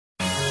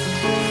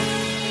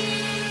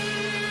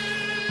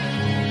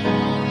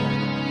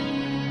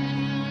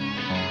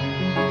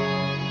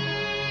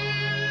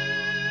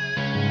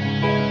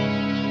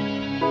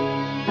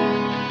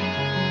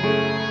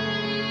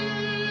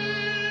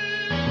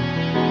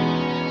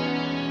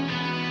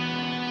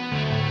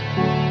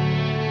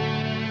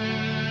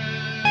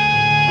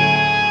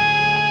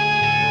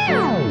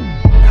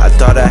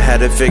Thought I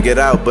had it figured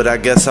out, but I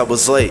guess I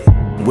was late.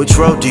 Which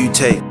road do you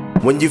take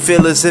when you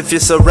feel as if you're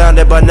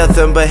surrounded by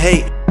nothing but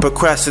hate?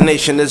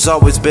 Procrastination has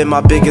always been my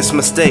biggest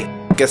mistake.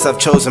 Guess I've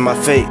chosen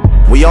my fate.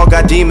 We all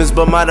got demons,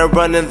 but mine are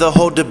running the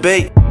whole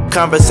debate.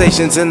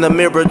 Conversations in the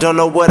mirror, don't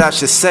know what I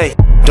should say.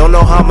 Don't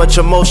know how much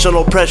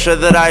emotional pressure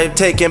that I have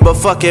taken, but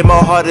fuck it, my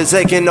heart is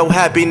aching, no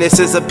happiness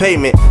is a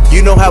payment.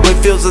 You know how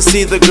it feels to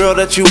see the girl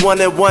that you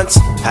wanted once.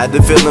 Had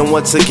the feeling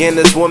once again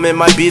this woman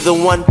might be the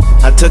one.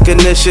 I took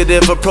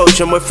initiative,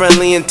 approaching with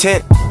friendly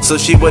intent, so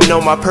she would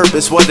know my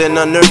purpose, what an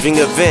unnerving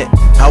event.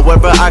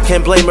 However, I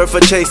can't blame her for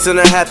chasing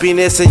her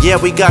happiness, and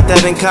yeah, we got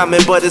that in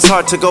common, but it's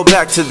hard to go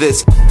back to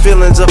this.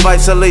 Feelings of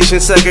isolation,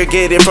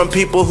 segregated from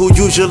people who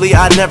usually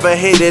I never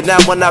hated.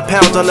 Now when I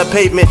pound on the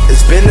pavement,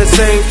 it's been the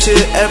same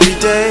shit every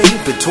day.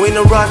 Between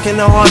a rock and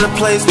a harder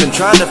place, been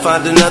trying to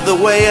find another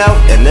way out,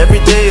 and every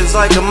day is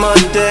like a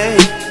Monday.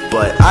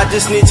 But I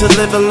just need to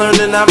live and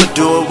learn, and I'ma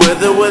do it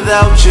with or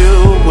without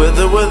you, with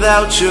or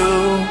without you.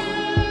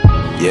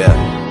 Yeah,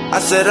 I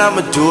said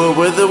I'ma do it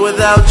with or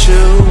without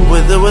you,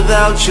 with or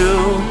without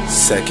you.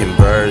 Second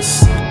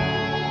verse.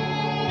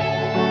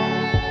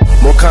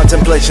 More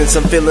contemplation,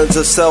 some feelings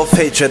of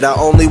self-hatred. I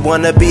only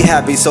wanna be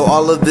happy, so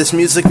all of this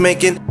music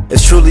making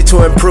is truly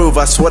to improve.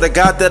 I swear to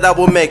God that I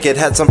will make it.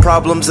 Had some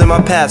problems in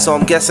my past, so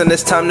I'm guessing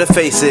it's time to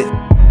face it.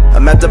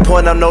 I'm at the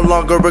point I'm no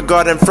longer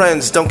regarding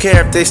friends. Don't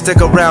care if they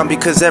stick around,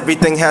 because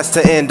everything has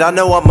to end. I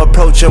know I'm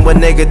approaching with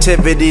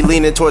negativity,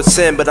 leaning towards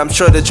sin, but I'm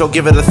sure that you'll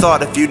give it a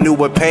thought if you knew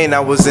what pain I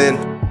was in.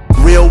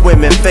 Real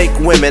women, fake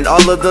women,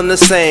 all of them the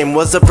same.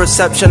 Was a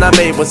perception I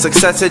made when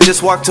success had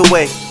just walked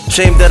away.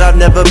 Shame that I've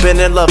never been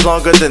in love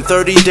longer than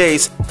 30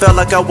 days. Felt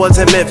like I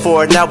wasn't meant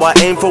for it, now I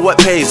aim for what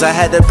pays. I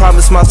had to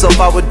promise myself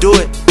I would do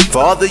it. For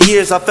all the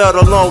years I felt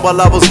alone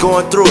while I was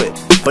going through it.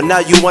 But now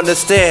you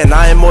understand,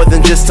 I am more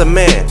than just a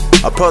man.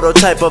 A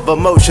prototype of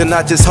emotion,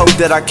 I just hope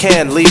that I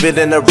can leave it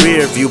in the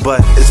rear view.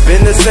 But it's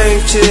been the same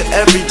shit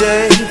every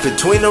day.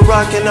 Between a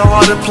rock and a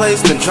harder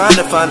place, been trying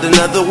to find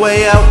another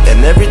way out,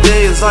 and every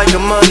day is like a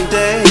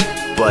Monday.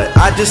 But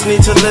I just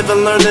need to live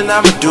and learn, and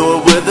I'ma do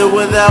it with or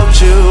without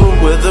you,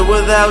 with or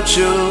without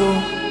you.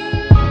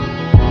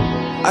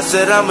 I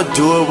said I'ma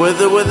do it with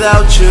or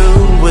without you,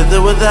 with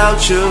or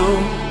without you.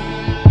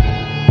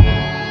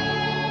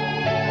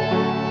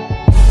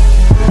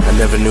 I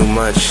never knew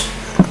much.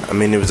 I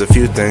mean, there was a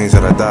few things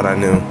that I thought I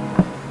knew,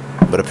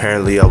 but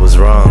apparently I was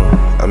wrong.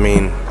 I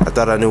mean, I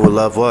thought I knew what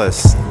love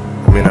was.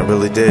 I mean, I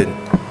really did.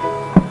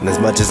 And as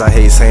much as I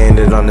hate saying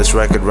it on this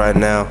record right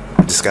now,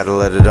 I just gotta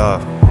let it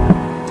off.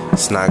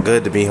 It's not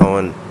good to be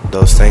holding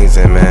those things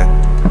in, man.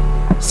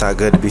 It's not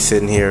good to be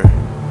sitting here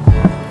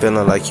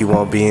feeling like you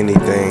won't be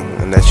anything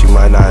and that you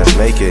might not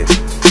make it.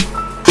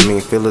 I mean,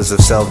 feelings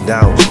of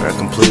self-doubt are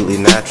completely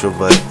natural,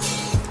 but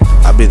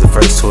I'll be the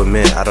first to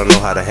admit I don't know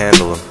how to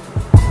handle them.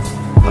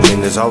 I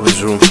mean, there's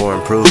always room for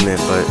improvement,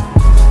 but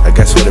I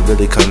guess what it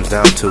really comes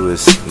down to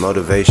is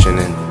motivation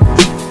and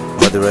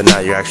whether or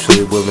not you're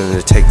actually willing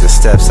to take the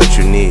steps that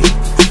you need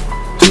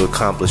to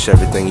accomplish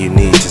everything you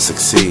need to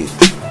succeed.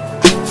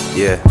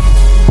 Yeah.